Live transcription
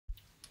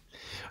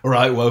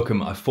Alright,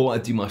 welcome. I thought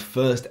I'd do my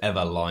first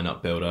ever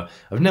lineup builder.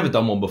 I've never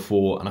done one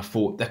before and I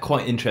thought they're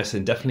quite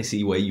interesting. Definitely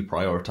see where you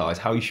prioritize,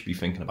 how you should be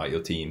thinking about your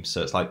team.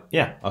 So it's like,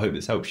 yeah, I hope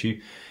this helps you.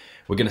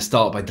 We're going to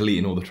start by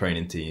deleting all the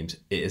training teams.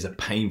 It is a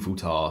painful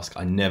task.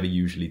 I never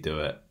usually do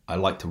it. I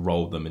like to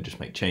roll them and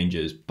just make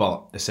changes,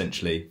 but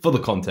essentially for the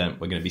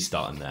content, we're going to be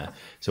starting there.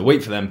 So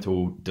wait for them to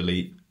all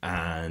delete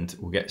and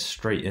we'll get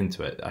straight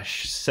into it. It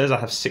says I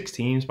have 6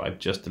 teams, but I've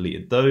just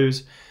deleted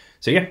those.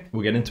 So yeah,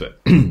 we'll get into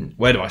it.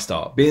 Where do I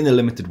start? Being the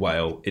limited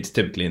whale, it's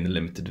typically in the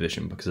limited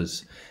division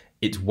because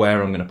it's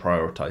where I'm going to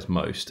prioritize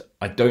most.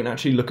 I don't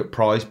actually look at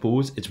prize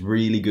pools. It's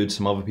really good.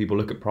 Some other people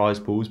look at prize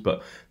pools,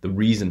 but the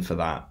reason for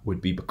that would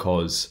be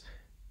because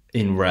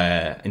in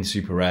rare, in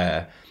super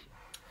rare,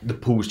 the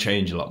pools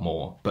change a lot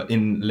more, but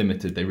in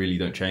limited they really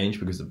don't change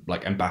because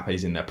like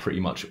Mbappe's in there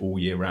pretty much all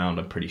year round,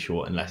 I'm pretty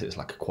sure, unless it's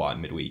like a quiet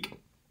midweek.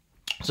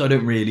 So I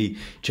don't really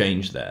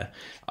change there.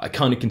 I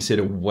kind of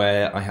consider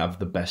where I have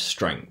the best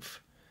strength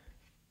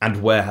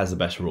and where has the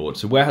best reward.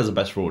 So where has the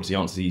best reward? The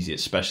answer is easy.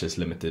 It's specialist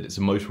limited. It's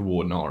the most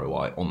reward and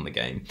ROI on the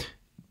game.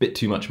 Bit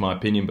too much in my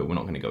opinion, but we're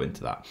not going to go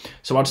into that.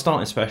 So I'd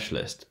start in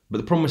specialist. But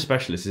the problem with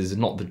specialist is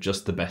it's not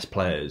just the best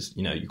players.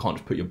 You know, you can't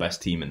just put your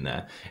best team in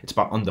there. It's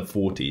about under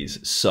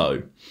 40s.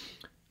 So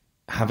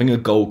having a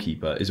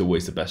goalkeeper is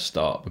always the best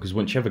start because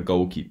once you have a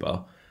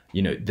goalkeeper,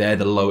 you know, they're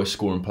the lowest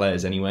scoring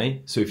players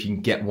anyway. So if you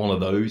can get one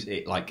of those,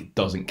 it like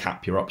doesn't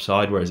cap your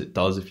upside, whereas it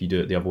does if you do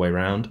it the other way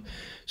around.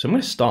 So I'm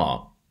going to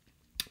start.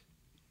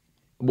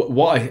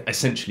 What I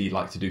essentially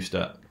like to do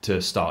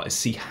to start is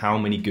see how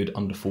many good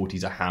under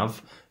 40s I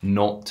have,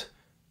 not,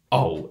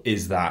 oh,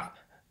 is that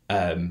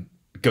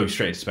go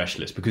straight to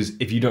specialist? Because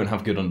if you don't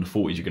have good under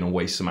 40s, you're going to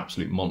waste some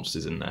absolute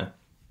monsters in there.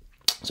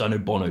 So I know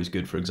Bono's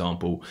good, for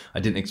example.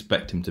 I didn't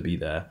expect him to be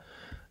there.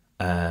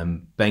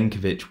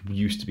 Benkovic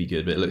used to be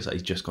good, but it looks like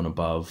he's just gone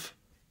above.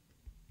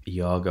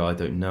 Iago, I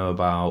don't know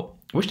about.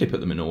 I wish they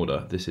put them in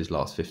order. This is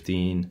last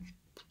 15.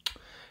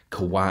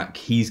 Kawak,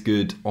 he's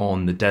good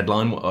on the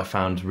deadline. What I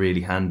found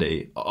really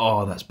handy.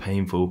 Oh, that's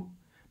painful.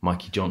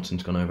 Mikey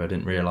Johnson's gone over, I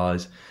didn't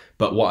realise.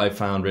 But what I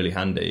found really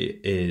handy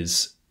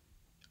is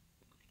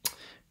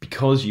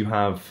because you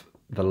have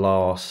the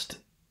last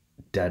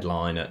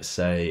deadline at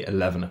say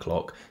 11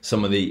 o'clock,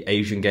 some of the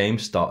Asian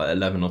games start at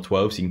 11 or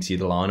 12, so you can see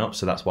the lineup.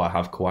 So that's why I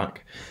have Kawak.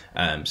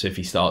 So if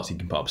he starts, he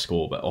can put up a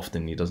score, but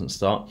often he doesn't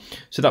start.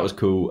 So that was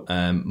cool.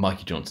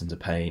 Mikey Johnson's a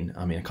pain.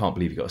 I mean, I can't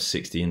believe he got a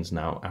 60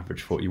 now,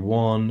 average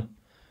 41.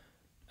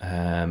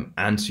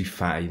 Ansu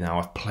Fati, now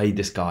I've played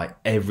this guy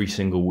every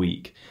single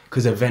week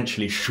because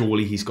eventually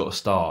surely he's got to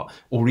start,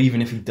 or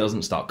even if he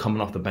doesn't start,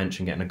 coming off the bench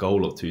and getting a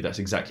goal or two. That's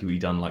exactly what he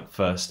done like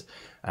first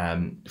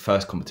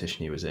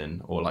competition he was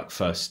in, or like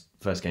first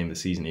game of the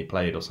season he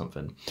played or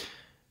something.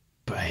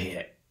 But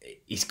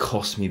he's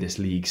cost me this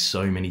league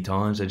so many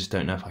times. I just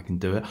don't know if I can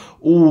do it.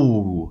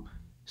 Oh,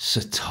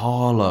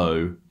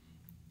 Satalo.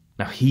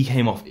 Now he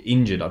came off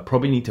injured. I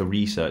probably need to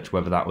research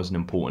whether that was an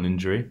important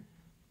injury.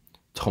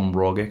 Tom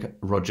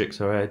Rogic,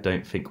 sorry, I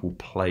don't think will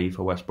play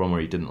for West Brom, where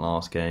he didn't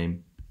last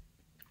game.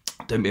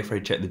 Don't be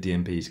afraid to check the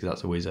DMPs because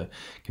that's always a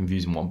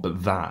confusing one.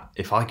 But that,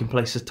 if I can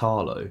play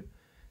Satalo,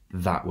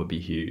 that would be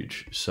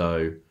huge.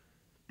 So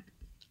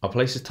I'll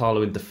play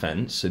Satalo in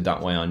defence, so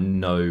that way I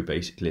know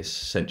basically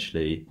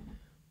essentially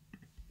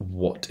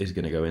what is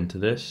going to go into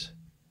this.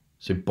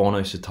 So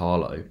Bono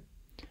Satalo.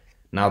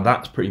 Now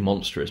that's pretty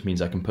monstrous,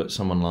 means I can put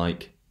someone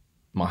like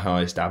my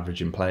highest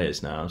average in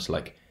players now. So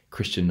like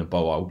Christian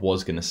Naboa, I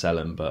was going to sell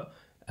him, but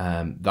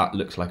that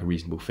looks like a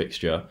reasonable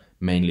fixture,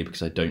 mainly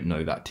because I don't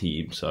know that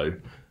team. So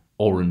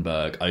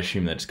Orenberg, I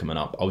assume they're just coming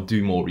up. I'll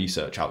do more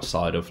research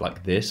outside of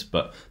like this,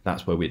 but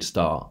that's where we'd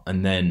start.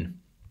 And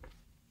then,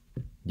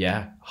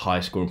 yeah,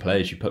 high scoring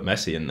players, you put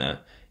Messi in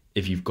there.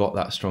 If you've got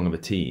that strong of a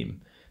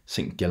team,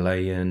 St.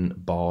 Gallen,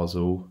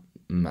 Basel,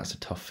 that's a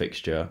tough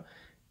fixture.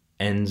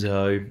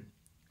 Enzo,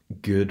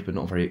 good, but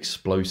not very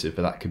explosive,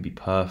 but that could be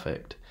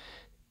perfect.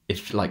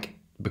 If like,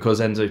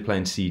 because Enzo's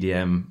playing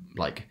CDM,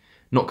 like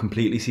not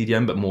completely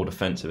CDM, but more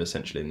defensive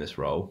essentially in this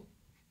role,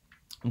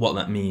 what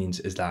that means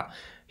is that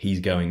he's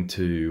going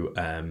to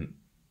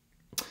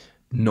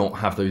not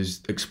have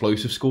those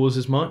explosive scores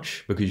as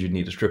much because you'd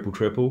need a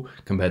triple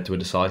compared to a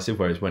decisive,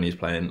 whereas when he's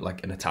playing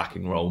like an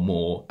attacking role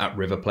more at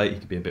River Plate, he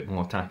could be a bit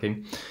more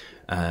attacking.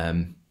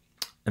 And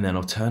then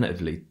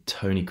alternatively,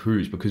 Tony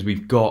Cruz, because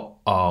we've got,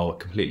 oh, I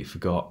completely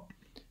forgot,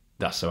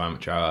 that's so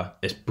amateur hour.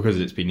 It's because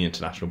it's been the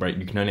international break,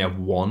 you can only have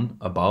one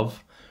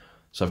above.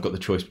 So I've got the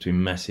choice between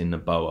Messi and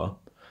Naboa.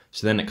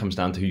 So then it comes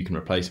down to who you can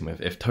replace him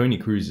with. If Tony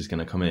Cruz is going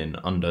to come in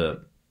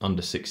under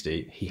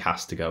 60, he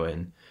has to go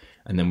in.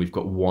 And then we've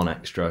got one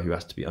extra who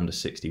has to be under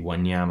 60.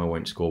 Wanyama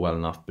won't score well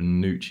enough.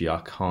 Bonucci,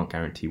 I can't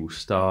guarantee will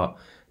start.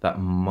 That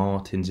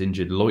Martin's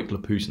injured. Loic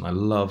Lapusan, I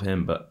love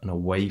him, but an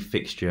away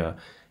fixture.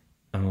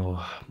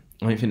 Oh,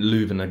 I don't think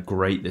Leuven are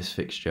great this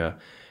fixture.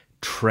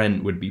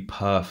 Trent would be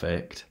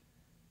perfect.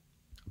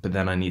 But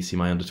then I need to see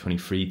my under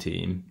 23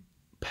 team.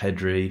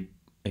 Pedri,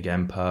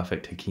 again,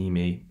 perfect.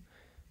 Hakimi,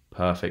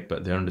 perfect.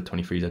 But the under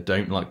 23s, I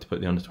don't like to put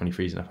the under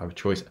 23s in if I have a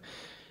choice.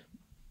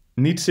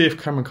 Need to see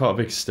if Cameron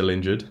Carter-Vick is still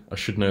injured. I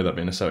should know that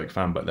being a Celtic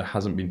fan, but there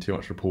hasn't been too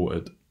much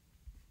reported.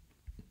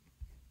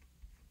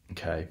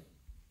 Okay.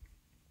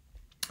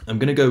 I'm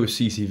going to go with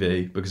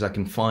CCV because I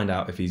can find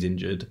out if he's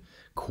injured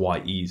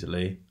quite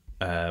easily.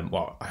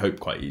 Well, I hope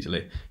quite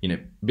easily. You know,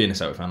 being a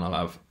Celtic fan, I'll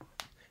have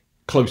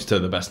close to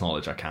the best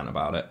knowledge I can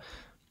about it.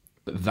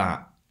 But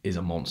that is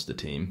a monster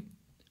team.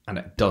 And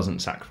it doesn't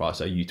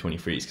sacrifice our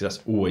U23s because that's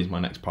always my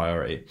next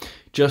priority.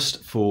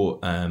 Just for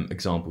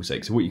example's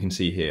sake, so what you can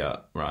see here,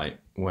 right,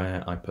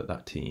 where I put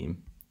that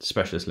team,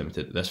 Specialist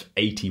Limited, there's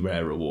 80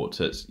 rare rewards,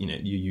 so it's, you know,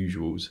 your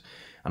usuals.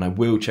 And I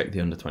will check the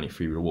under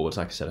 23 rewards.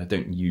 Like I said, I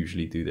don't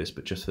usually do this,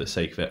 but just for the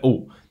sake of it.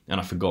 Oh, and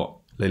I forgot,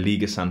 La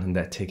Liga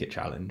Santander ticket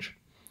challenge.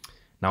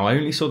 Now, I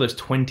only saw those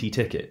 20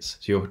 tickets,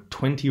 so you have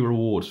 20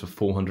 rewards for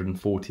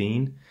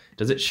 414.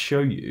 Does it show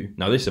you?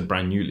 Now, this is a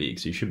brand new league,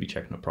 so you should be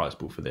checking the prize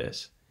pool for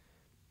this.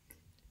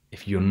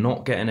 If you're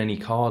not getting any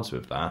cards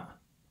with that,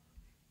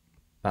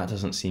 that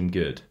doesn't seem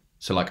good.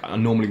 So, like, I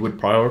normally would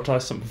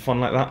prioritize something fun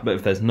like that, but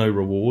if there's no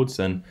rewards,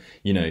 then,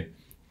 you know,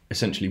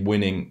 essentially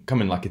winning,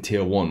 coming like a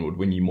tier 1 would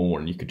win you more,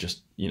 and you could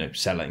just, you know,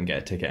 sell it and get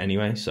a ticket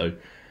anyway. So,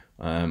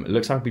 it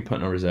looks like I'll be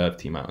putting a reserve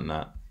team out on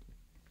that.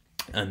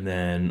 And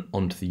then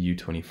onto the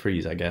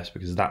U23s, I guess,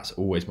 because that's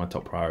always my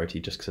top priority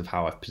just because of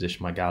how I've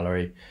positioned my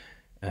gallery.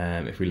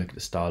 If we look at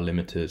the star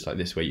limiters, like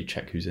this way you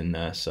check who's in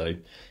there. So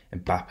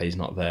Mbappe's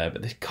not there,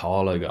 but this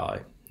Carlo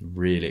guy,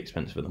 really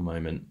expensive at the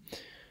moment.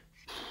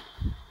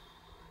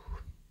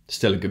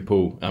 Still a good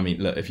pool. I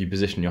mean, look, if you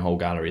position your whole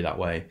gallery that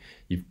way,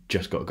 you've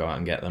just got to go out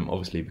and get them,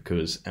 obviously,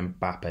 because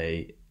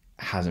Mbappe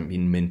hasn't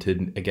been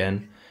minted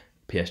again.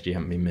 PSG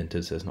haven't been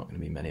minted, so there's not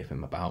going to be many of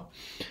them about.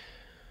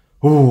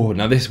 Oh,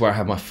 now this is where I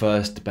have my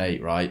first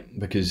debate, right?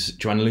 Because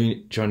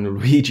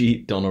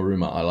Gianluigi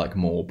Donnarumma I like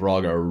more.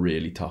 Braga are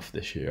really tough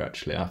this year,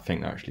 actually. I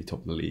think they're actually top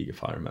of the league,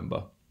 if I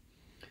remember.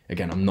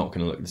 Again, I'm not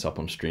going to look this up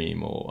on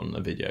stream or on the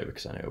video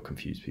because I know it'll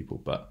confuse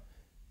people. But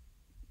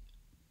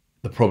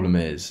the problem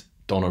is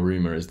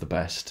Donnarumma is the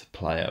best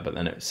player, but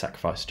then it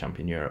sacrifices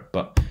Champion Europe.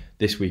 But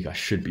this week I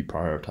should be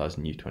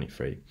prioritising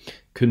U23.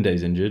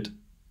 Koundé's injured.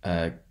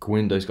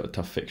 Guindo's got a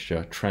tough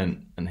fixture.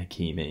 Trent and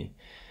Hakimi.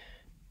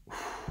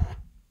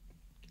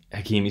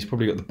 Hakimi's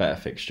probably got the better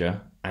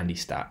fixture and he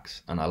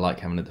stacks, and I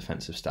like having a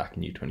defensive stack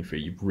in U23.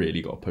 You've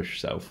really got to push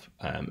yourself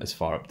as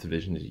far up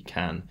division as you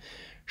can.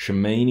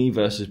 Szymanski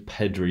versus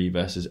Pedri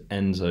versus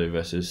Enzo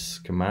versus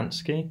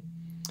Szymanski.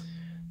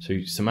 So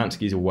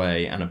Szymanski's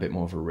away and a bit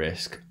more of a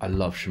risk. I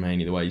love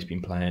Szymanski the way he's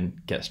been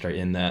playing. Get straight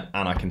in there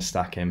and I can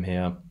stack him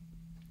here.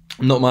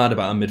 I'm not mad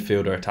about a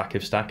midfielder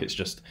attackive stack. It's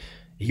just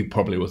he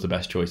probably was the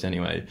best choice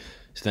anyway.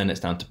 So then it's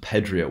down to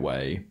Pedri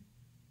away,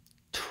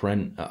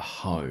 Trent at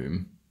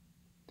home.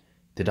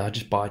 Did I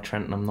just buy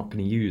Trent and I'm not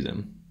going to use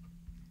him?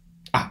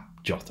 Ah,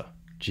 Jota.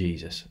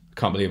 Jesus.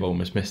 Can't believe I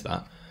almost missed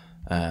that.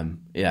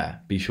 Yeah,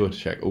 be sure to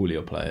check all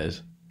your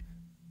players.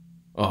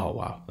 Oh,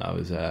 wow. That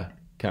was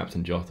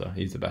Captain Jota.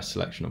 He's the best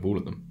selection of all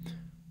of them.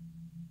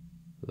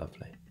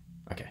 Lovely.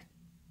 Okay.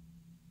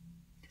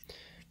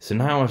 So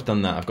now I've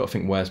done that, I've got to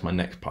think, where's my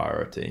next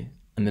priority?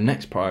 And the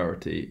next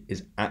priority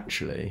is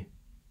actually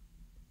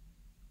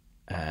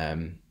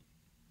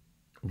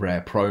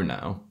Rare Pro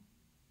now,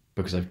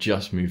 because I've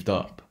just moved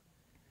up.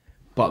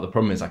 But the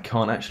problem is I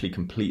can't actually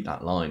complete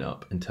that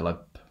lineup until I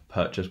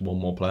purchase one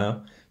more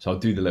player. So I'll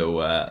do the little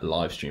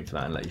live stream for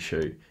that and let you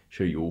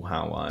show you all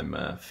how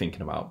I'm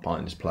thinking about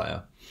buying this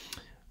player.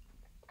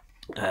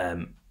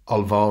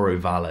 Alvaro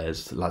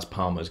Valles, Las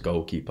Palmas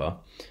goalkeeper.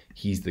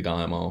 He's the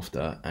guy I'm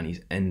after, and he's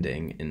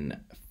ending in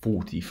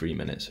 43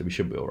 minutes, so we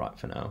should be all right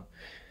for now.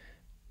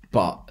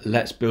 But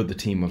let's build the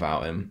team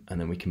without him, and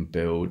then we can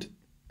build,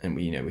 and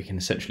we can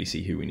essentially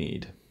see who we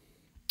need.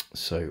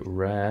 So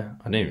Rare,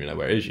 I don't even know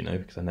where it is,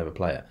 because I never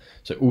play it.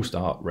 So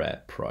All-Star,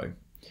 Rare, Pro.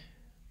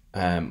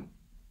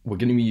 We're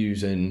going to be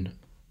using,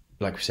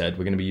 like we said,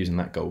 we're going to be using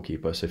that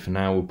goalkeeper. So for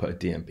now, we'll put a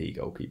DMP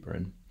goalkeeper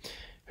in.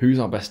 Who's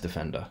our best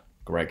defender?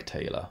 Greg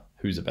Taylor.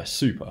 Who's the best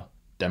super?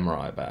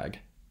 Demirai Bag.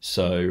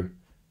 So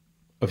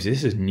obviously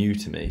this is new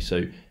to me.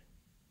 So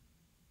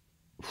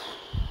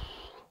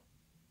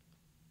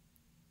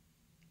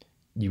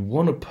you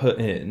want to put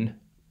in,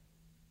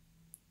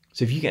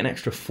 so if you get an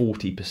extra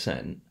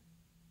 40%,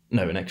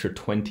 no, an extra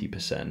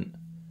 20%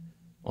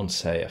 on,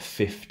 say, a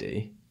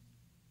 50,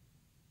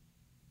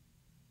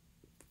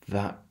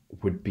 that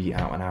would be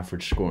out an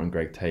average score in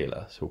Greg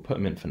Taylor. So we'll put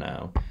him in for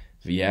now.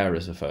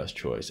 Vieira's the first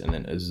choice, and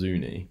then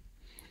Azuni.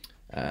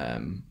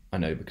 I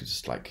know,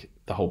 because like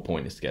the whole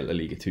point is to get La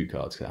Liga 2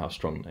 cards because of how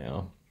strong they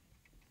are.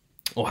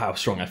 Or how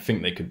strong I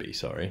think they could be,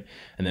 sorry.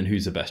 And then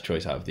who's the best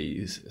choice out of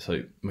these?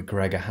 So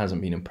McGregor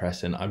hasn't been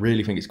impressing. I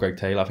really think it's Greg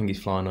Taylor. I think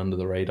he's flying under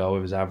the radar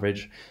with his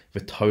average.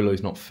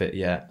 Vitolo's not fit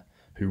yet,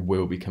 who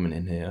will be coming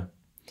in here,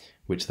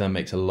 which then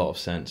makes a lot of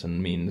sense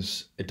and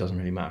means it doesn't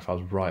really matter if I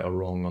was right or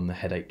wrong on the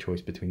headache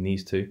choice between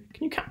these two.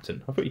 Can you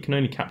captain? I thought you can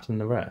only captain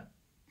the Rare.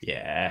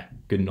 Yeah,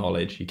 good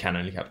knowledge. You can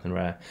only captain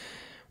Rare.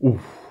 Ooh,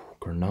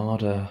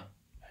 Granada.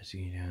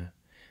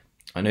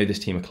 I know this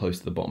team are close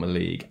to the bottom of the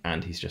league,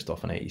 and he's just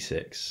off an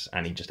 86,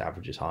 and he just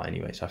averages high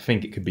anyway. So I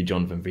think it could be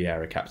Jonathan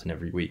Vieira, captain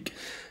every week,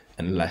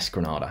 unless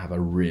Granada have a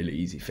really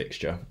easy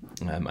fixture.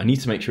 I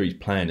need to make sure he's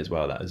playing as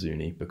well, that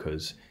Azuni,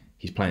 because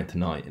he's playing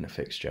tonight in a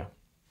fixture.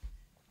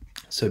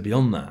 So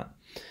beyond that,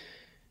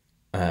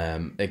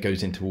 it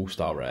goes into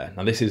All-Star Rare.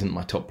 Now, this isn't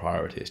my top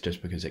priority. It's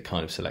just because it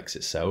kind of selects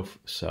itself.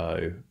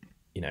 So,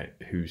 you know,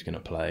 who's going to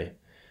play?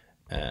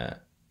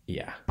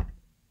 Yeah.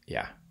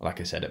 Like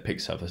I said, it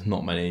picks up. There's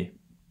not many.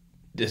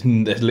 There's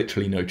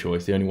literally no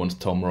choice. The only one's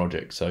Tom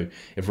Rogic. So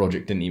if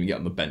Rogic didn't even get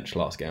on the bench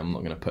last game, I'm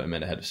not going to put him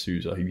in ahead of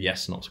Sousa, who,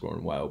 yes, not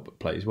scoring well, but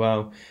plays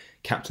well.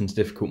 Captain's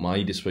difficult.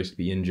 Maid is supposed to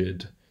be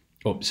injured.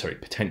 Oh, sorry,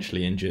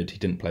 potentially injured. He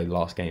didn't play the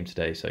last game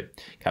today. So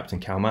Captain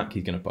Kalmak,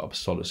 he's going to put up a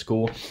solid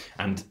score.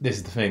 And this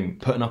is the thing,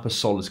 putting up a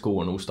solid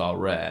score in All-Star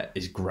Rare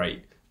is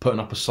great. Putting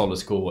up a solid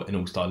score in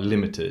All-Star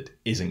Limited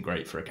isn't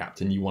great for a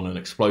captain. You want an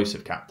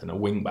explosive captain, a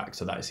wing-back,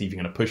 so that's either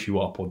going to push you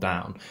up or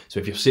down. So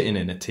if you're sitting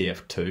in a tier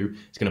 2,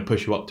 it's going to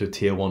push you up to a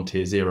tier 1,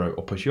 tier 0,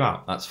 or push you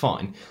out. That's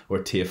fine. Or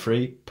a tier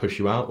 3, push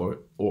you out, or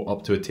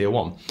up to a tier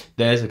 1.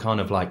 There's a kind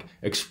of like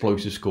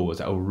explosive scores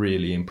that will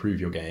really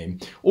improve your game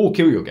or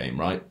kill your game,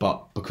 right?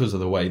 But because of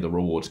the way the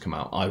rewards come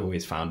out, I've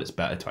always found it's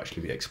better to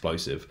actually be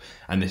explosive.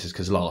 And this is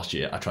because last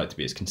year I tried to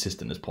be as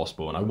consistent as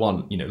possible, and I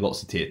won, you know,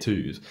 lots of tier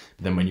 2s.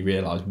 But then when you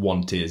realise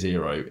one tier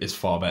 0 is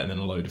far better than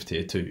a load of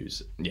tier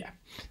 2s, yeah,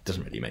 it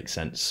doesn't really make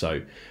sense.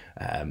 So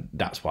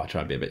that's why I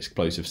try to be a bit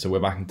explosive. So we're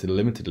back into the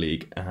Limited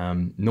League.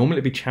 Normally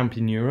it'd be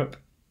Champion Europe.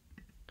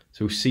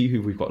 So we'll see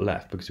who we've got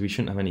left, because we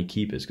shouldn't have any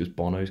keepers because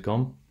Bono's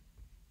gone.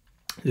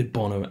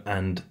 Bono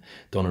and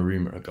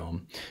Donnarumma are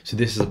gone. So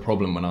this is a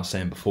problem when I was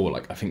saying before,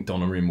 like I think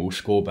Donnarumma will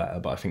score better,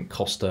 but I think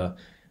Costa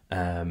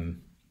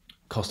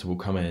will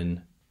come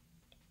in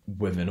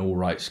with an all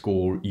right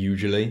score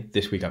usually.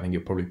 This week I think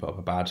he'll probably put up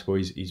a bad score.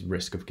 He's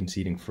risk of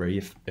conceding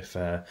 3 if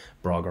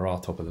Braga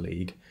are top of the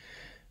league,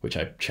 which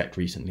I checked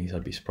recently, so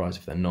I'd be surprised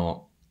if they're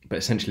not. But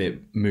essentially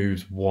it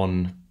moves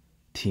one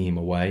team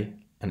away,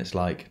 and it's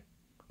like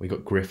we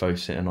got Griffo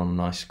sitting on a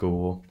nice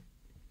score.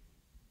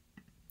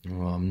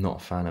 Well, I'm not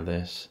a fan of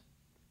this.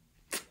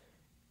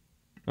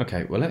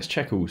 Okay, well, let's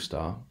check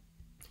All-Star.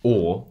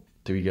 Or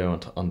do we go on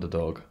to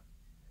Underdog?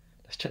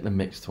 Let's check the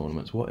mixed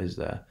tournaments. What is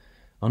there?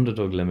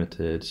 Underdog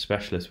Limited,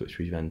 Specialist, which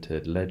we've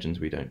entered,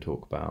 Legends we don't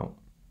talk about,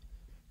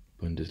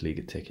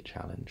 Bundesliga Ticket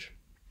Challenge.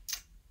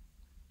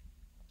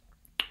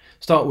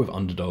 Start with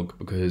Underdog,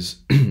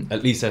 because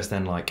at least there's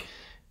then like,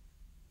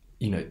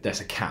 you know,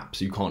 there's a cap,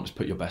 so you can't just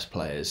put your best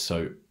players.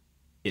 So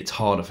it's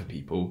harder for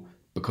people.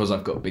 Because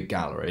I've got a big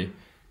gallery,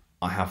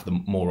 I have the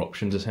more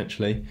options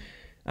essentially.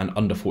 And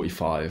under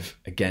 45,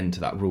 again, to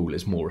that rule,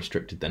 is more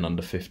restricted than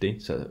under 50.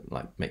 So it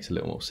like makes a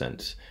little more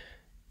sense.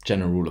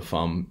 General rule of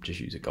thumb, just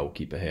use a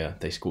goalkeeper here.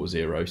 They score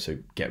 0, so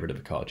get rid of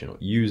a card you're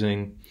not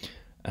using.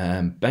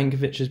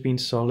 Benkovic has been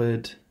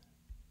solid.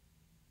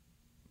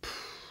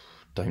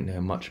 Don't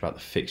know much about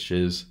the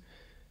fixtures.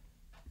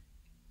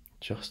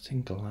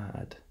 Justin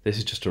Glad. This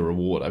is just a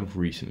reward I've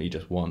recently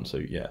just won, so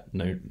yeah,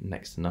 no,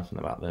 next to nothing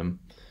about them.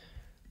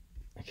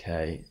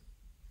 Okay,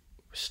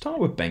 we'll start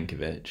with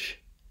Benkovic.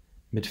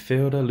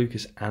 Midfielder,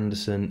 Lucas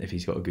Anderson, if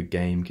he's got a good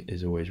game,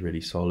 is always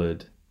really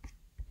solid.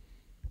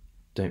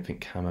 Don't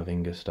think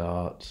Camavinga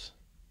starts.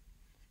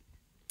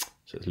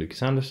 So it's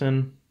Lucas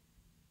Anderson.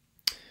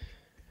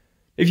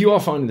 If you are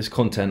finding this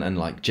content and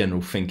like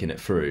general thinking it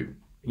through,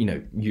 you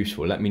know,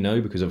 useful, let me know,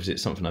 because obviously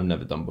it's something I've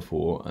never done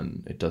before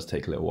and it does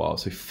take a little while.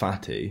 So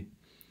Fatty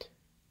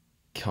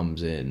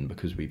comes in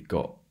because we've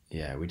got,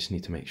 yeah, we just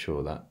need to make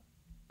sure that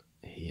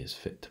he is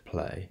fit to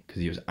play,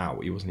 because he was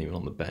out. He wasn't even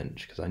on the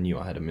bench because I knew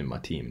I had him in my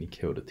team and he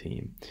killed a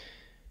team.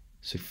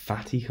 So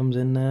Fatty comes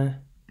in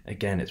there.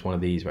 Again, it's one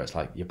of these where it's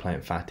like you're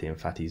playing Fatty and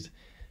Fatty's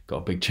got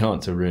a big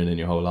chance of ruining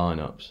your whole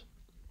lineups.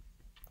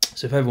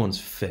 So if everyone's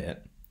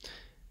fit,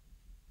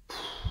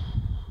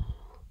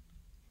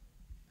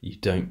 you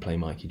don't play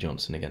Mikey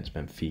Johnson against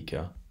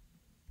Benfica.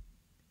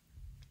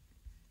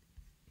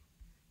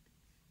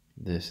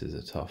 This is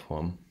a tough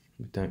one.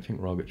 We don't think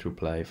Rogic will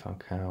play.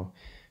 Falcao.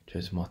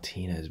 Jose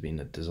Martinez has been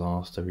a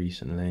disaster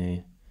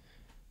recently.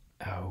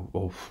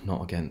 Oh,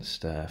 not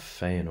against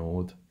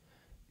Feyenoord.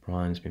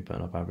 Brian's been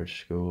putting up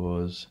average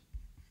scores.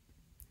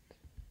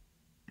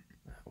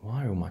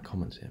 Why are all my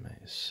comments here, mate?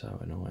 It's so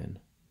annoying.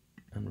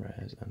 And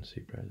rares and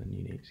super rares and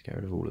uniques. Get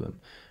rid of all of them.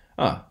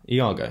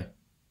 Iago.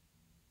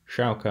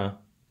 Schalke.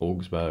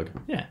 Augsburg.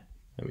 Yeah,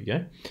 there we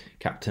go.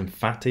 Captain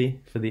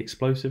Fatty for the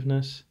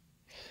explosiveness.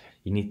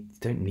 You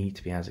don't need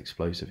to be as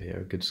explosive here.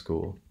 A good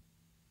score.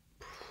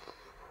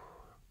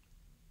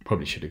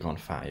 Probably should have gone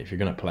Fatty. If you're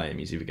going to play him,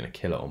 he's either going to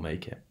kill it or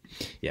make it.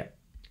 Yeah.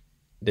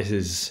 This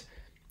is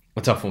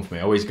a tough one for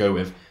me. I always go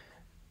with,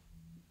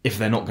 if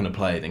they're not going to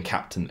play, then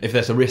captain. If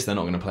there's a risk they're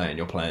not going to play and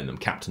you're playing them,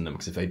 captain them.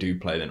 Because if they do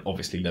play, then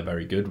obviously they're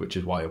very good, which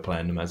is why you're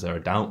playing them as they're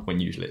a doubt. When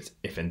usually it's,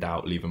 if in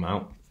doubt, leave them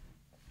out.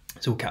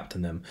 So we'll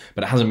captain them.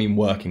 But it hasn't been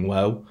working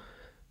well.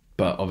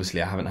 But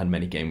obviously I haven't had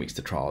many game weeks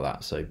to trial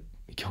that, so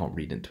you can't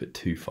read into it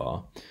too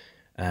far.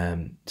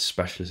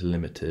 Specialist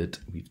Limited,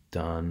 we've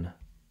done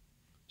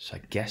So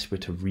I guess we're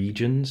to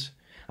regions.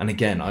 And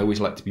again, I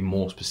always like to be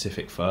more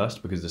specific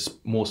first, because the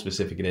more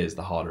specific it is,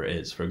 the harder it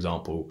is. For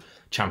example,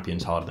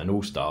 Champion's harder than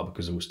All-Star,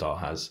 because All-Star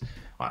has...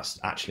 Well, that's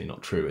actually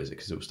not true, is it?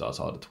 Because All-Star's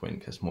harder to win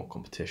because there's more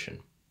competition.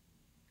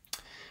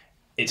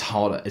 It's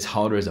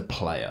harder as a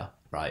player,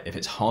 right? If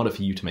it's harder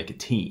for you to make a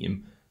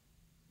team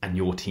and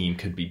your team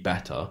could be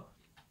better,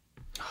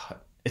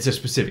 it's a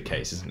specific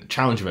case, isn't it?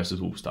 Challenger versus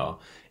All-Star.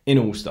 In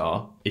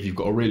All-Star, if you've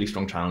got a really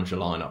strong Challenger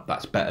lineup,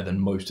 that's better than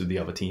most of the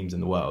other teams in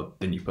the world.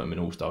 Then you put them in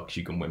All-Star because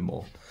you can win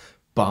more.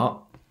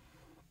 But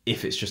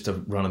if it's just a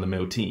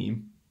run-of-the-mill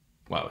team,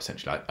 well,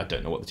 essentially, I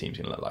don't know what the team's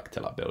going to look like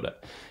until I build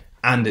it.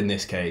 And in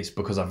this case,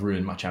 because I've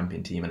ruined my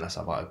champion team, unless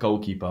I buy a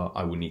goalkeeper,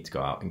 I will need to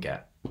go out and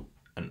get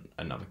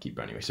another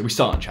keeper anyway. So we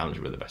start on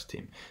Challenger with the best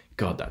team.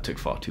 God, that took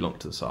far too long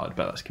to decide. I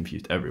bet that's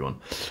confused everyone.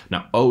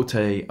 Now, Ote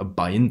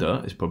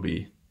Bayinda is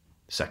probably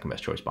the second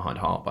best choice behind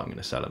Hart, but I'm going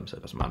to sell him, so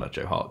it doesn't matter.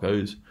 Joe Hart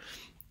goes.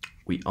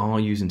 We are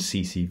using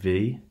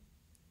CCV.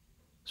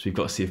 So we've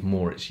got to see if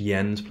Moritz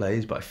Jens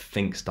plays, but I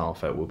think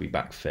Starfelt will be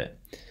back fit.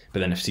 But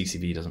then if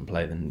CCV doesn't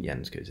play, then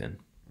Jens goes in.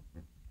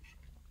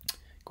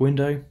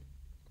 Guindo.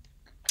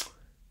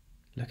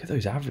 Look at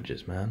those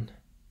averages, man.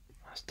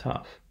 That's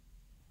tough.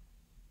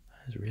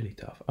 That is really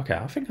tough. Okay,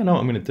 I think I know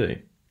what I'm going to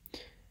do.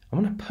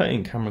 I'm going to put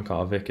in Cameron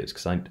Carter-Vickers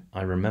because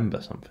I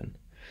remember something.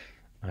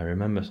 I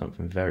remember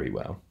something very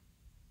well.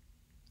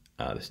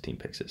 This team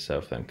picks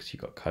itself then because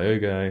you've got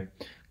Kyogo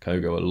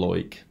or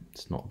Loic.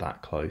 It's not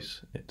that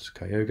close. It's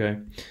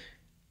Kyogo.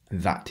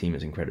 That team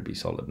is incredibly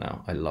solid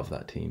now. I love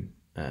that team.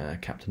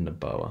 Captain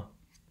Naboa.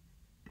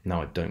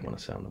 Now I don't want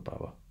to sell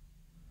Naboa,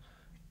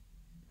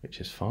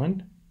 which is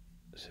fine.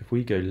 So if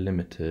we go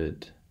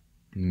limited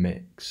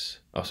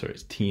mix, oh sorry,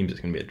 it's teams,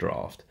 it's going to be a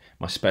draft.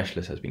 My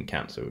specialist has been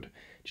cancelled.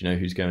 Do you know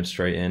who's going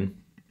straight in?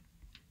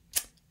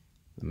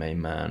 The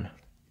main man,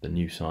 the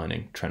new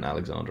signing, Trent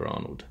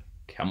Alexander-Arnold.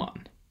 Come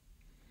on.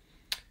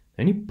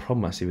 The only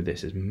problem I see with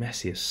this is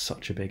Messi is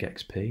such a big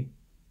XP.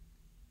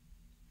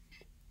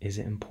 Is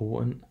it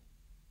important?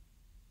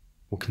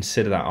 We'll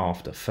consider that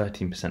after.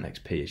 13%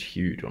 XP is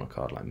huge on a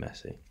card like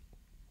Messi.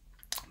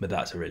 But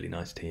that's a really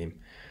nice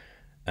team.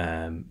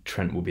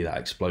 Trent will be that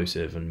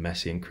explosive, and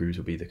Messi and Cruz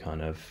will be the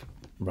kind of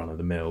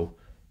run-of-the-mill,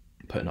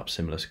 putting up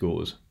similar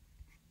scores.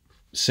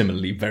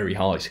 Similarly, very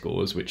high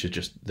scores, which is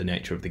just the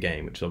nature of the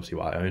game, which is obviously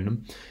why I own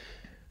them.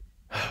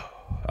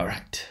 All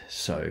right,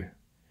 so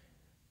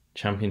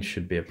champions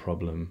should be a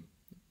problem.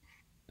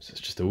 So it's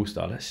just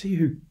All-Star. Let's see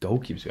who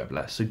goalkeepers we have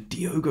left. So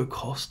Diogo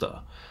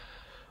Costa.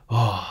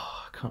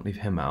 Oh, I can't leave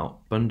him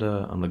out.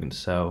 Bunda, I'm looking to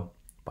sell.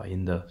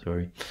 Bayinda,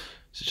 sorry.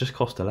 So it's just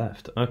Costa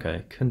left.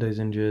 Okay, Kunde's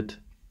injured.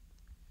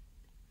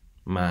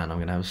 Man, I'm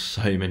going to have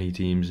so many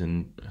teams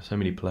and so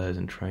many players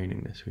in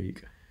training this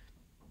week.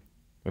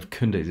 If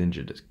Kunde's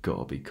injured, it's got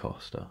to be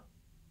Costa.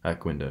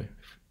 Guindo.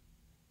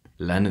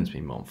 Lennon's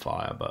been on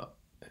fire, but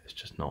it's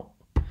just not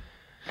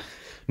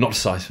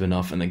decisive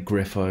enough. And then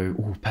Griffo.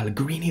 Oh,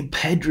 Pellegrini and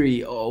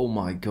Pedri. Oh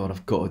my God,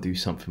 I've got to do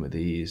something with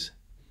these.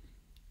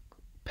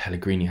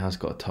 Pellegrini has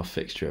got a tough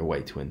fixture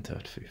away to Inter,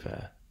 to be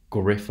fair.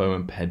 Griffo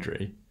and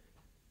Pedri.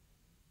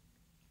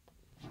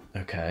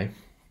 Okay.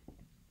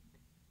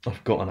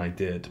 I've got an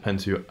idea.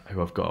 Depends who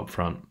I've got up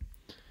front.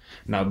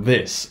 Now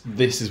this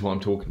is what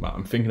I'm talking about.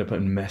 I'm thinking of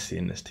putting Messi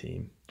in this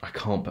team. I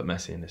can't put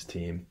Messi in this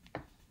team.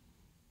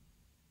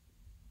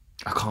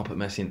 I can't put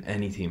Messi in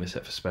any team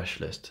except for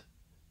specialist.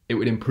 It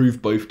would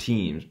improve both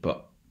teams,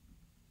 but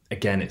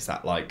again, it's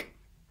that like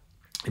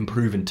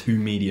improving two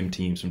medium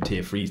teams from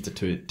tier 3s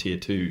to tier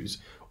 2s,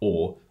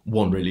 or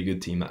one really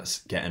good team that's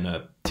getting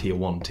a tier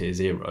 1, tier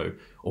 0,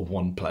 or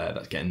one player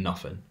that's getting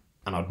nothing.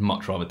 And I'd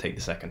much rather take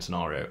the second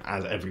scenario,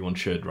 as everyone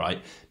should,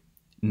 right?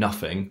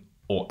 Nothing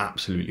or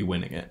absolutely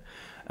winning it.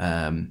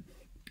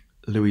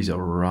 Luis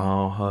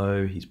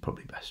Araujo, he's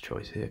probably best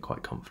choice here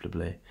quite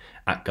comfortably.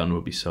 Atgun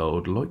will be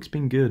sold. Loic's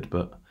been good,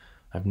 but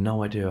I have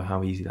no idea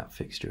how easy that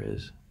fixture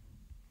is.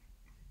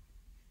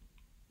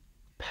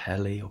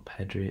 Pele or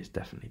Pedri? It's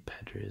definitely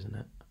Pedri, isn't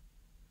it?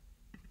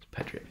 It's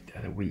Pedri every day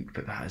of the week,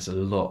 but that is a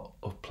lot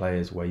of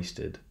players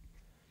wasted.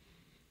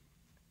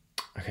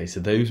 Okay, so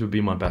those would be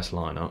my best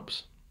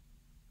lineups.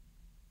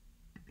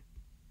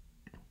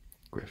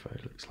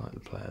 Griffo looks like the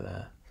player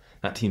there.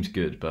 That team's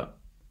good, but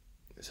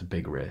it's a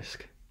big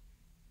risk.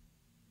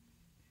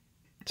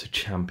 It's a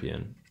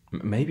champion.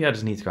 Maybe I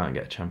just need to go out and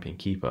get a champion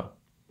keeper.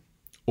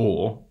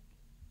 Or...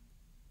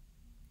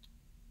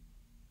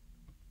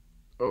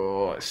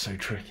 oh, it's so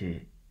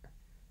tricky.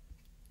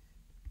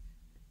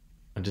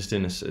 I'm just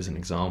doing this as an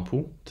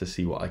example to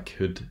see what I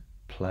could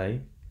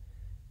play.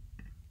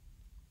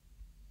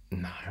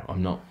 No,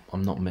 I'm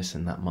not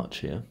missing that much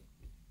here.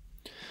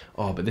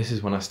 Oh, but this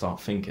is when I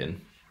start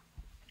thinking,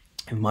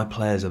 if my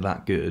players are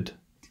that good,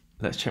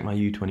 let's check my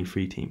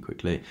U23 team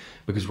quickly,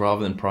 because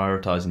rather than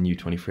prioritising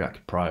U23, I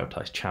could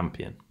prioritise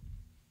champion.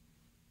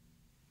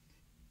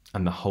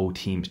 And the whole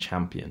team's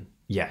champion.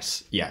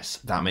 Yes,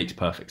 that makes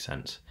perfect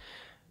sense.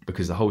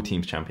 Because the whole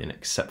team's champion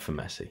except for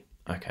Messi.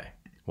 Okay,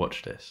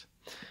 watch this.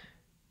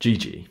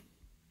 Gigi,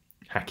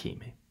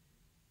 Hakimi,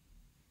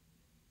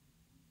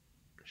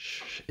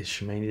 Is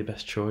Shimani the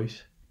best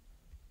choice?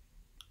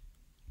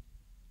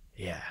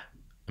 Yeah.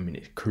 I mean,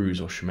 it's Cruz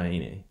or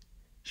Shimani.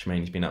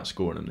 Shimani's been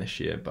outscoring them this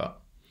year,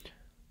 but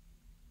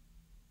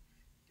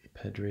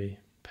Pedri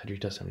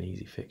does have an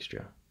easy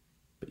fixture,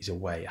 but he's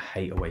away. I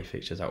hate away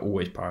fixtures. I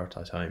always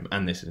prioritise home,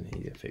 and this is an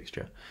easier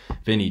fixture.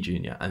 Vinny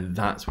Jr., and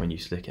that's when you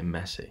slick in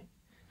Messi.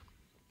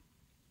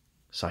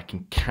 So I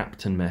can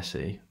captain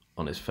Messi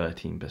on his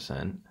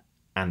 13%,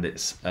 and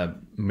it's a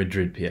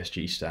Madrid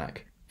PSG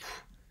stack.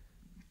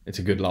 It's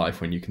a good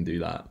life when you can do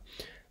that.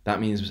 That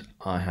means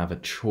I have a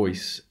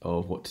choice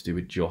of what to do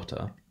with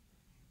Jota.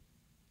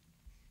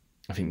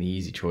 I think the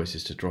easy choice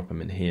is to drop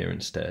him in here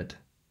instead.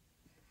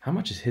 How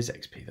much is his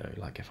XP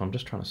though? Like if I'm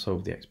just trying to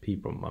solve the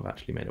XP problem, I've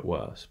actually made it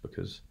worse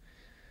because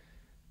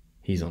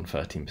he's on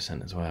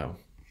 13% as well.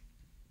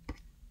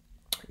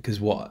 Because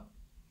what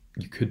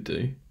you could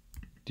do,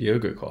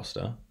 Diogo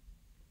Costa.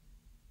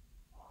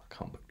 Oh, I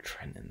can't put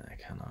Trent in there,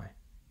 can I?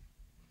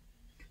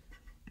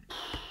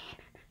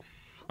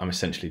 I'm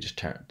essentially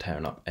just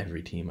tearing up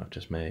every team I've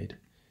just made.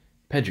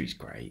 Pedri's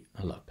great.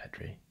 I love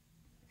Pedri.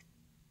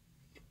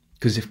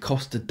 Because if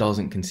Costa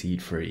doesn't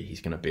concede free,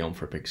 he's going to be on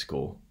for a big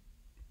score.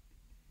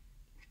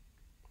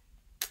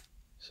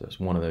 So it's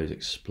one of those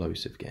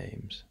explosive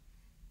games.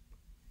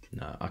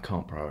 No, I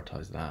can't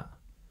prioritise that.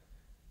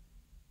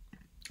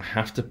 I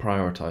have to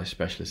prioritise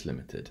Specialist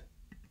Limited.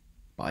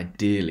 But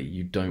ideally,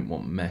 you don't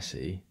want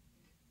Messi.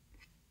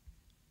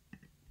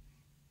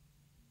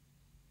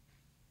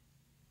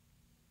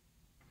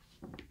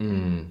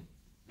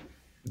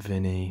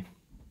 Vinny.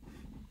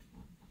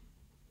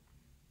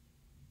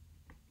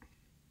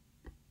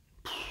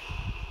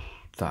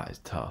 That is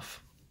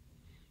tough.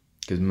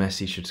 Because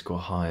Messi should score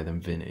higher than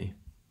Vinny.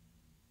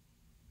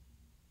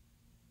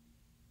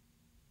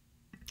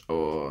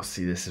 Oh,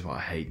 see, this is what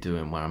I hate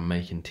doing, where I'm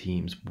making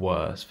teams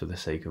worse for the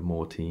sake of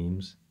more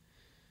teams.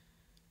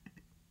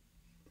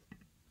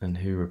 And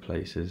who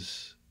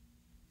replaces...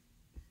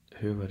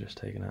 Who have I just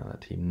taken out of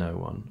that team? No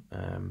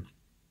one.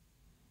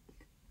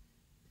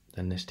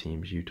 Then this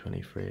team's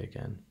U23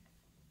 again.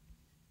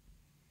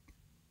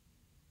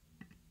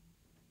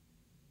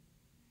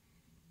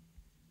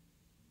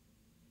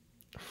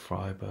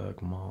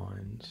 Freiburg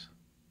Mines.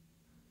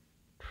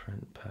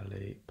 Trent,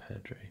 Pelly,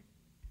 Pedri.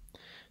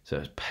 So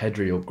it's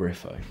Pedri or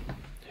Griffo.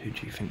 Who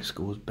do you think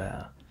scores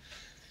better?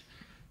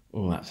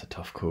 Oh, that's a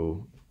tough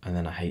call. And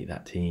then I hate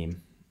that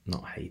team.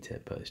 Not hate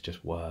it, but it's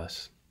just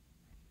worse.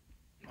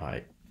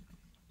 Right.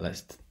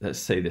 Let's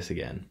say this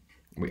again.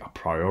 We are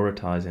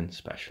prioritising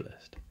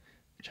Specialist.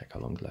 Check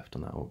how long's left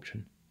on that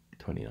option.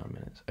 29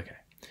 minutes. Okay.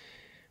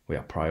 We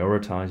are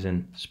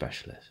prioritising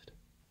Specialist.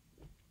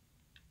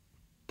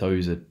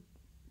 Those are...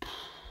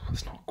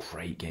 It's not a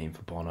great game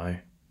for Bono.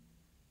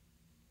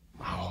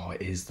 Oh,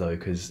 it is though,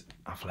 because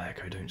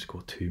Atletico don't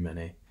score too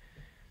many.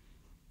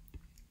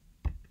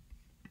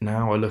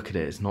 Now I look at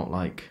it, it's not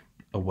like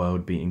a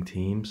world-beating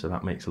team, so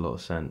that makes a lot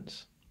of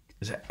sense.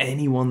 Is there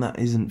anyone that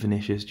isn't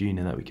Vinicius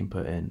Jr. that we can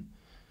put in?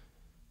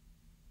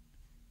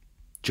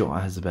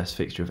 Jota has the best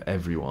fixture of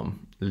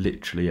everyone.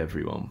 Literally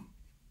everyone.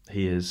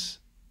 He is...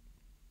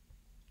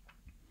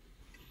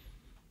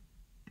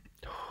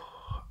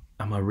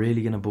 Am I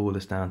really going to boil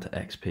this down to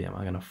XP? Am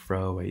I going to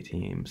throw away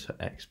teams for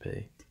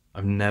XP?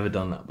 I've never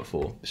done that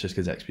before. It's just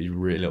because XP is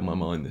really on my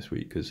mind this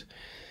week because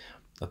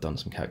I've done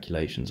some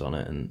calculations on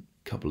it and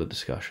a couple of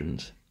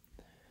discussions.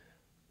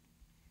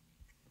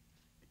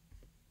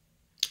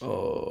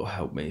 Oh,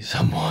 help me,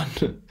 someone.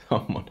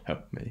 Someone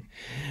help me.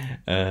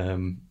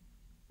 The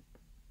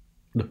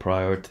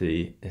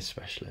priority is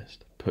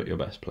Specialist. Put your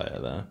best player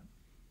there.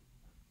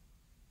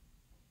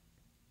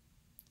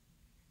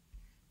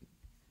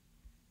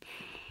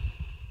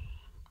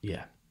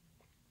 Yeah.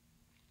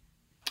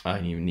 I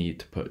only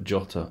need to put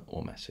Jota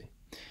or Messi.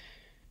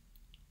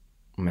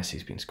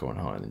 Messi's been scoring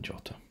higher than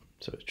Jota,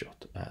 so it's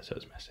so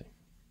it's Messi.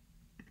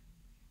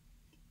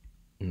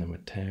 And then we're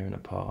tearing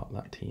apart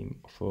that team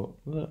for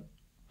that.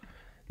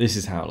 This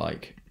is how,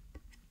 like,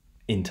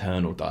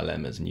 internal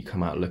dilemmas, and you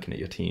come out looking at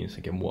your teams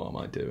thinking, what am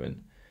I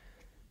doing?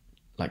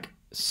 Like,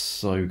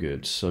 so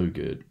good, so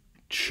good.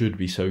 Should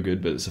be so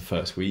good, but it's the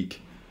first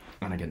week.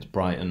 And against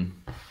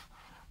Brighton,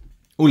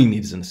 all you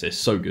need is an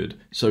assist. So good,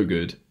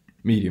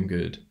 medium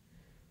good.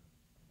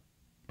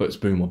 But it's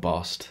boom or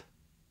bust.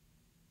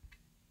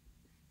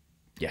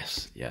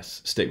 Yes,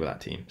 stick with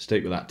that team.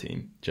 Stick with that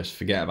team. Just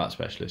forget about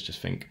Specialists. Just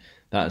think,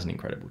 that is an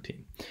incredible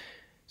team.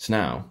 So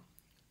now,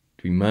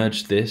 do we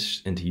merge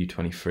this into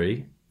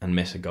U23 and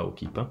miss a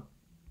goalkeeper?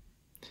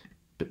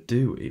 But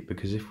do we?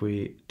 Because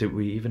do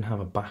we even have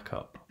a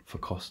backup for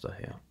Costa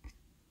here?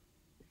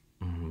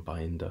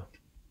 Binder.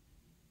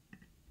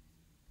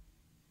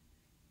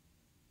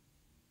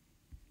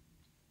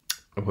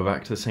 We're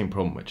back to the same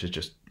problem, which is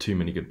just too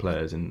many good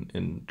players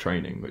in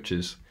training, which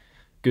is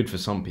good for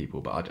some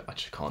people, but I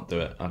just can't do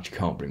it. I just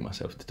can't bring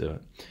myself to do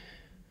it.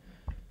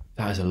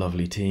 That is a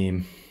lovely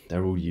team.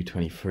 They're all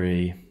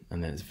U23,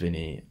 and then it's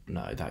Vinny.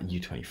 No, that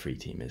U23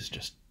 team is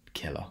just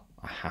killer.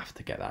 I have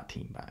to get that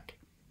team back.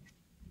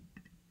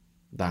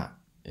 That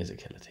is a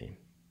killer team.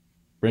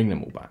 Bring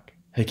them all back.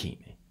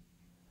 Hakimi.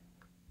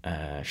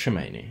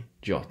 Shemani,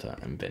 Jota,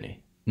 and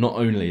Vinny. Not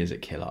only is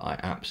it killer, I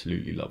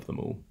absolutely love them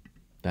all.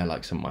 They're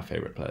like some of my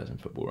favourite players in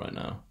football right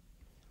now.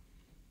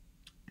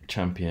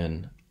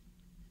 Champion.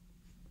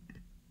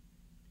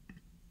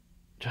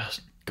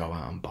 Just go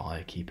out and buy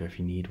a keeper if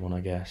you need one,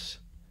 I guess.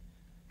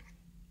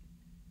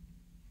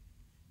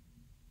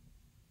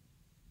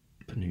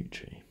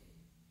 Panucci.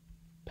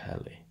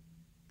 Pelly.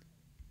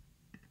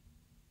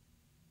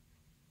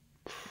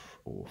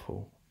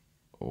 Awful.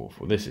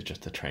 Awful. This is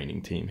just a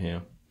training team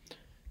here.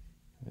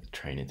 The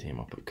training team,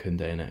 I'll put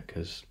Kunde in it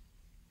because...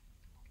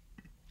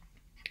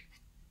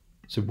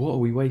 So what are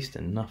we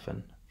wasting?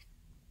 Nothing.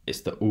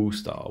 It's the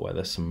All-Star where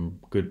there's some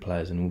good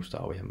players in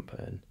All-Star we haven't put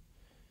in.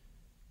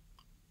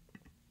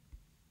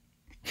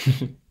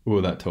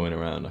 All that toying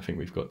around, I think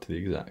we've got to the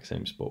exact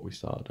same spot we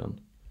started on.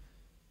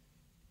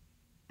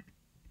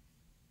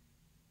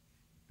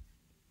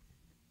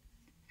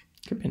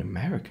 Could be an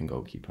American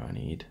goalkeeper I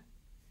need,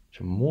 which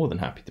I'm more than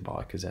happy to buy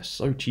because they're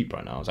so cheap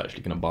right now. I was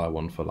actually going to buy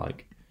one for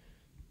like...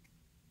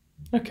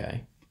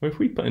 Okay, well if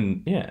we put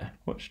in... Yeah,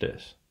 watch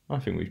this. I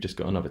think we've just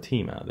got another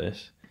team out of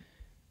this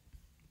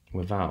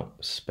without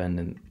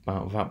spending...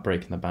 Without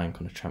breaking the bank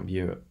on a Champ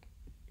Europe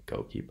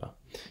goalkeeper.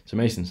 So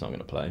Mason's not going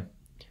to play.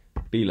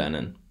 B.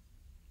 Lennon.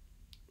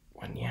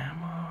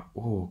 Wanyama.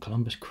 Oh,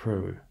 Columbus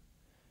Crew.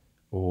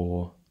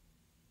 Or...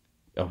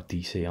 Oh,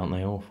 DC, aren't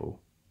they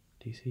awful?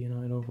 DC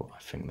United awful? I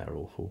think they're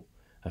awful.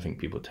 I think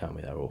people tell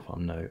me they're awful.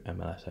 I'm no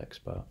MLS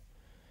expert.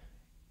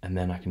 And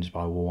then I can just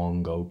buy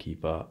one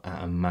goalkeeper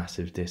at a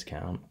massive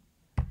discount.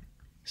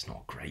 It's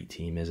not a great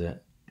team, is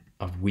it?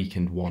 I've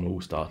weakened one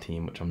all-star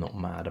team, which I'm not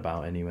mad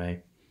about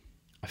anyway.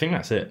 I think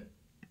that's it.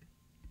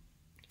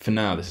 For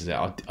now, this is it.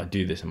 I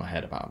do this in my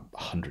head about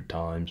 100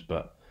 times,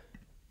 but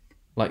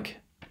like,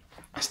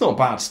 it's not a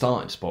bad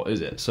starting spot, is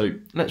it? So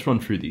let's run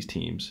through these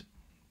teams.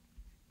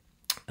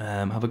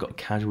 Have I got a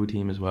casual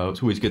team as well?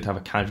 It's always good to have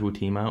a casual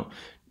team out,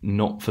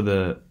 not for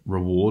the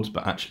rewards,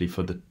 but actually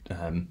for the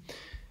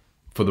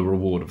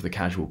reward of the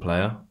casual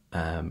player,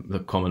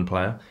 the common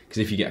player. Because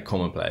if you get a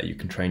common player, you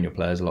can train your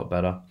players a lot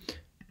better.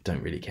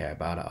 Don't really care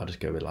about it. I'll just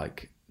go with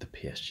like the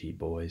PSG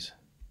boys.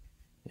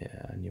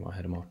 Yeah, I knew I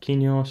had a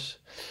Marquinhos.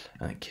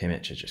 And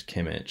Kimmich is just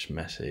Kimmich,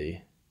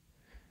 Messi.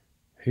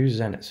 Who's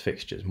Zenit's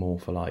fixtures? More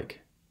for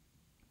like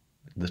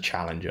the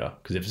challenger.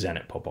 Because if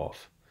Zenit pop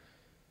off,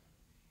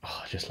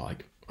 I just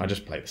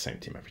play the same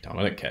team every time.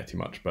 I don't care too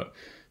much, but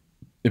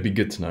it'd be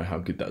good to know how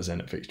good that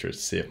Zenit fixture is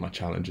to see if my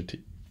challenger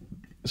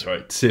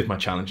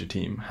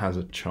team, has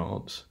a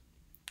chance.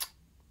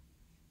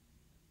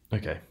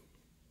 Okay.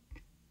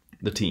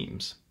 The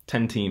teams.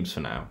 10 teams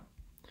for now.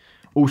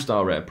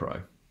 All-Star Rare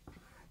Pro.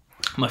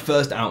 My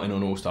first outing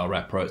on All-Star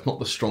Rare Pro. It's not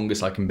the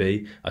strongest I can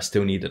be. I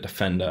still need a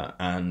defender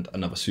and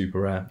another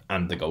super rare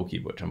and the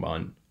goalkeeper, which I'm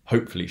buying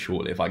hopefully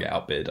shortly. If I get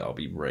outbid, I'll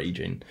be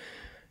raging.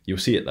 You'll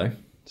see it though,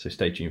 so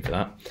stay tuned for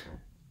that.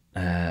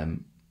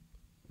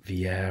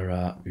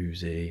 Vieira,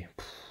 Uzi,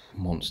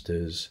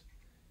 monsters.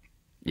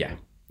 Yeah,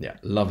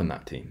 loving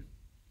that team.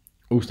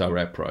 All-Star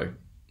Rare Pro,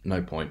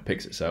 no point,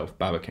 picks itself.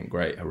 Babacan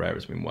great,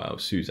 Herrera's been well,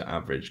 Sousa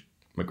average,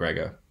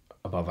 McGregor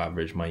above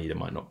average, Maeda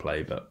might not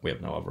play, but we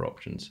have no other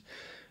options.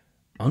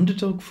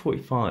 Underdog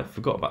 45,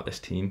 forgot about this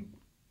team.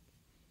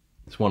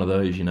 It's one of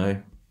those, you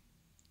know,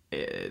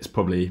 it's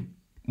probably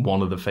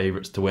one of the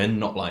favourites to win,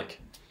 not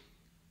like,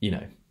 you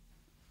know,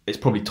 it's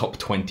probably top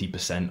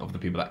 20% of the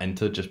people that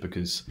enter just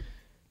because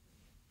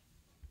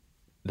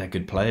they're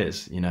good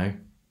players, you know.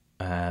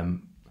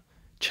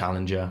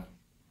 Challenger.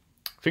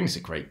 I think it's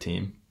a great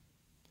team.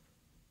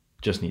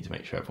 Just need to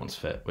make sure everyone's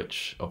fit,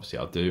 which obviously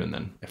I'll do. And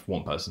then if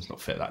one person's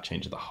not fit, that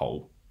changes the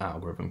whole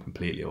algorithm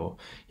completely, or,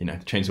 you know,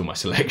 changes all my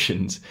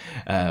selections.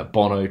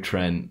 Bono,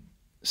 Trent,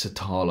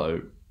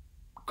 Satalo,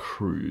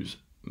 Cruz,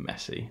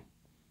 Messi.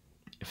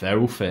 If they're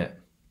all fit,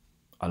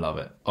 I love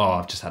it. Oh,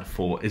 I've just had a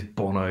thought. Is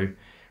Bono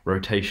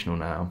rotational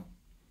now?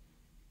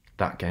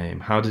 That game.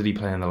 How did he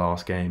play in the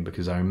last game?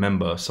 Because I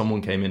remember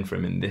someone came in for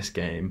him in this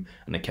game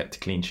and they kept a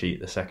clean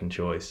sheet, the second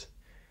choice.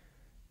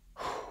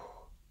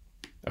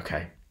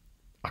 Okay,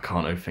 I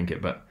can't overthink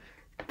it, but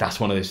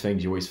that's one of those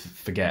things you always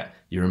forget.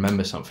 You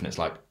remember something, it's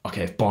like,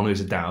 okay, if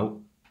Bono's a doubt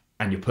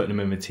and you're putting him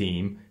in a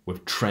team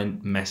with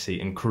Trent,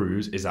 Messi and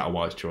Cruz, is that a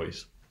wise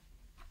choice?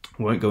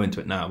 We won't go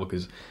into it now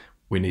because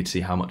we need to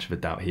see how much of a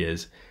doubt he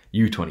is.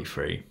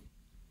 U23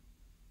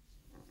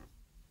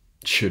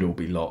 should all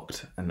be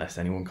locked unless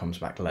anyone comes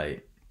back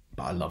late,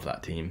 but I love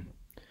that team.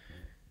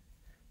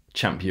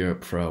 Champ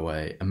Europe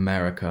throwaway,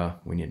 America,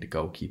 we need a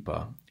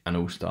goalkeeper, and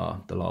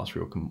All-Star, the last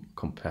real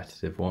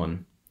competitive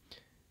one.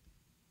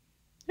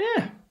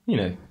 Yeah, you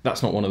know,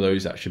 that's not one of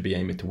those that should be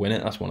aiming to win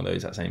it. That's one of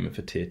those that's aiming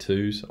for tier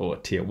 2s or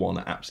tier 1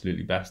 at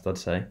absolutely best, I'd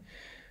say.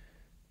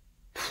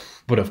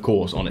 But of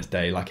course, on its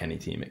day, like any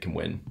team, it can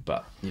win.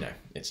 But, you know,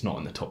 it's not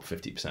in the top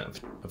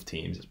 50% of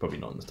teams. It's probably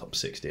not in the top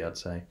 60, I'd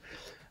say.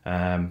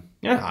 Yeah,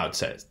 I would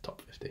say it's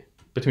top 50.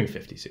 Between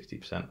 50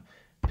 60%.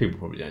 People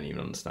probably don't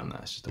even understand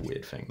that. It's just a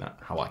weird thing, that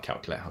how I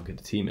calculate how good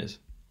the team is.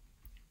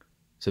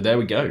 So there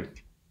we go.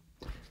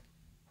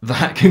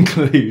 that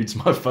concludes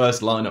my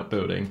first lineup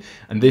building.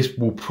 And this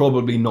will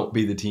probably not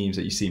be the teams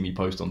that you see me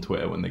post on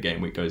Twitter when the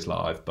game week goes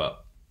live.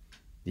 But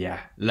yeah,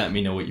 let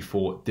me know what you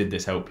thought. Did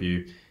this help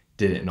you?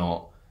 Did it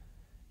not?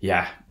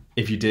 Yeah,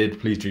 if you did,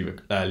 please leave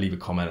a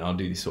comment, and I'll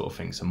do these sort of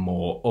things some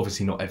more.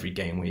 Obviously not every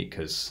game week,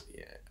 because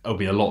it'll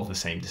be a lot of the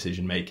same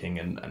decision making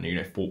and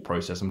thought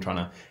process. I'm trying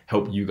to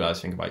help you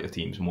guys think about your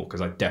teams more,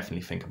 because I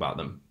definitely think about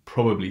them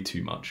probably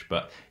too much.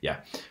 But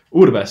yeah,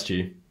 all the best to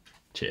you.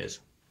 Cheers.